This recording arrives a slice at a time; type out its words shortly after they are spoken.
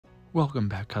Welcome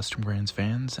back, Custom Grains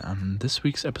fans. On this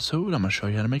week's episode, I'm going to show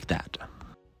you how to make that.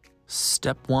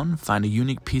 Step 1, find a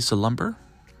unique piece of lumber.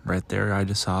 Right there, I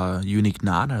just saw a unique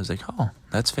knot. I was like, oh,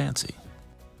 that's fancy.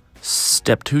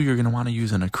 Step 2, you're going to want to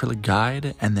use an acrylic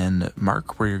guide and then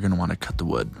mark where you're going to want to cut the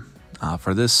wood.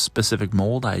 For this specific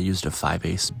mold, I used a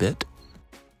 5/8 bit.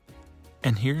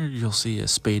 And here you'll see a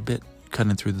spade bit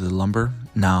cutting through the lumber.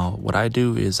 Now, what I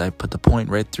do is I put the point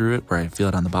right through it where I feel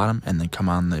it on the bottom and then come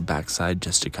on the back side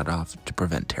just to cut off to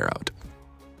prevent tear out.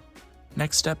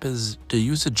 Next step is to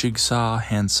use a jigsaw,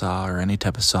 handsaw, or any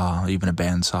type of saw, even a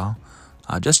bandsaw,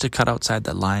 just to cut outside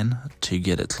that line to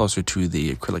get it closer to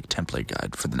the acrylic template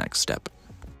guide for the next step.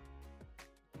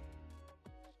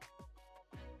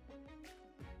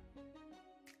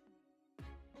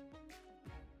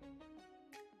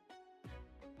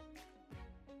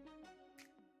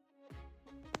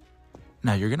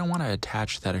 Now you're going to want to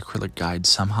attach that acrylic guide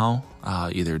somehow,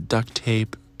 either duct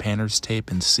tape, painter's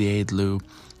tape, and CA glue,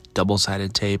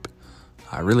 double-sided tape,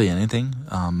 really anything.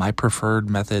 My preferred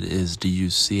method is to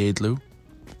use CA glue.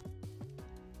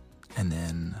 And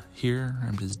then here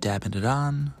I'm just dabbing it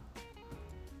on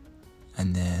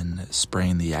and then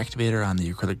spraying the activator on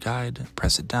the acrylic guide,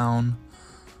 press it down,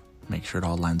 make sure it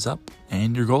all lines up,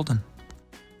 and you're golden.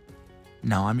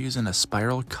 Now I'm using a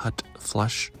spiral cut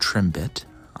flush trim bit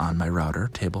on my router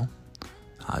table,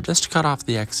 just to cut off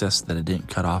the excess that I didn't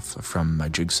cut off from my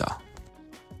jigsaw.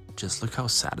 Just look how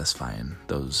satisfying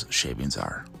those shavings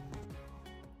are.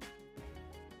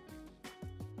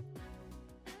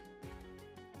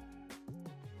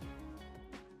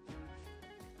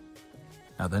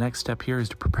 Now the next step here is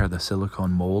to prepare the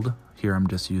silicone mold. Here I'm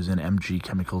just using MG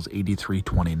Chemicals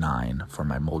 8329 for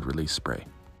my mold release spray.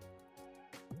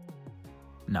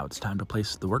 Now it's time to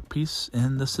place the workpiece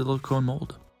in the silicone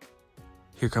mold.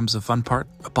 Here comes the fun part,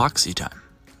 epoxy time.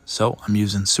 So I'm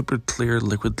using super clear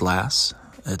liquid glass.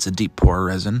 It's a deep pour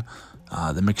resin.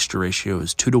 The mixture ratio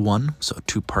is 2:1, so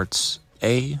 2 parts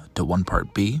A to 1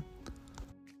 part B.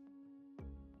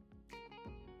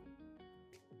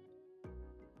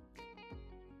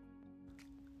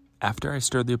 After I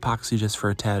stir the epoxy just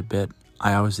for a tad bit,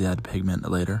 I always add pigment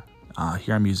later.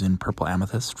 Here I'm using purple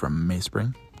amethyst from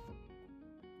Mayspring.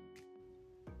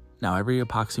 Now every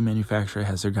epoxy manufacturer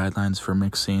has their guidelines for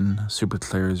mixing. Super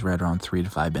clear is right around 3 to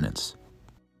 5 minutes.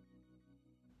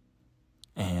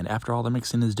 And after all the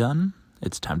mixing is done,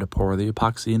 it's time to pour the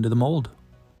epoxy into the mold.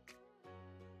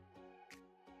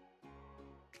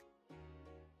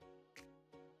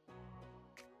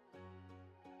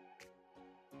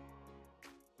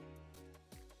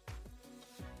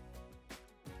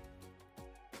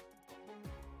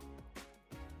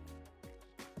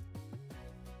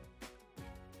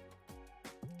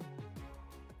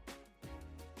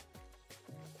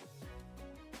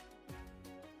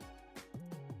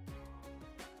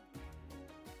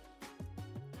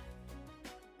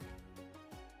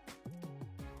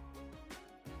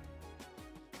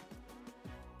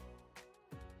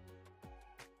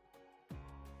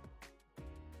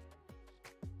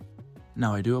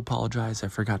 Now I do apologize, I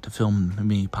forgot to film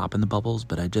me popping the bubbles,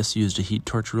 but I just used a heat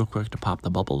torch real quick to pop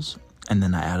the bubbles, and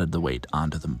then I added the weight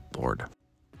onto the board.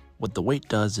 What the weight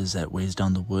does is that it weighs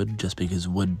down the wood, just because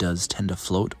wood does tend to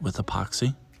float with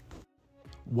epoxy.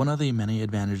 One of the many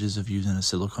advantages of using a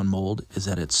silicone mold is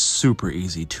that it's super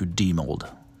easy to demold.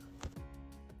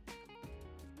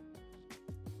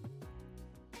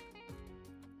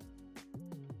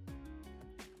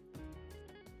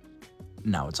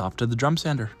 Now it's off to the drum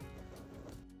sander.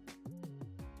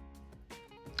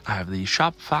 I have the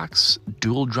Shop Fox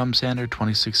dual drum sander,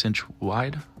 26-inch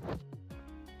wide,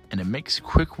 and it makes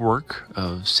quick work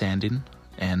of sanding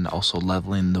and also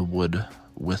leveling the wood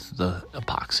with the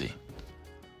epoxy.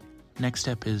 Next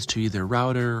step is to either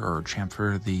router or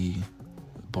chamfer the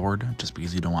board, just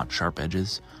because you don't want sharp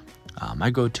edges. My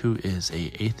go-to is a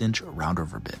 1/8-inch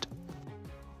roundover bit.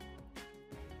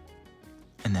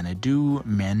 And then I do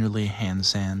manually hand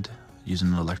sand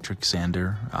using an electric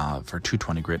sander for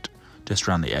 220 grit. Just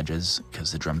around the edges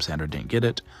because the drum sander didn't get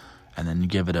it, and then you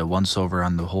give it a once over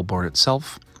on the whole board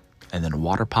itself, and then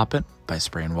water pop it by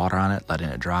spraying water on it, letting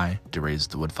it dry to raise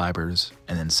the wood fibers,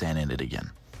 and then sanding it again.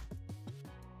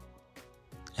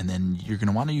 And then you're going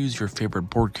to want to use your favorite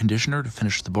board conditioner to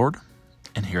finish the board,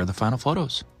 and here are the final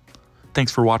photos.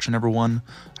 Thanks for watching, everyone.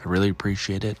 I really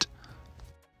appreciate it.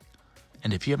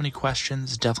 And if you have any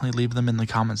questions, definitely leave them in the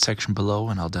comment section below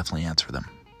and I'll definitely answer them.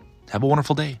 Have a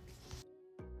wonderful day.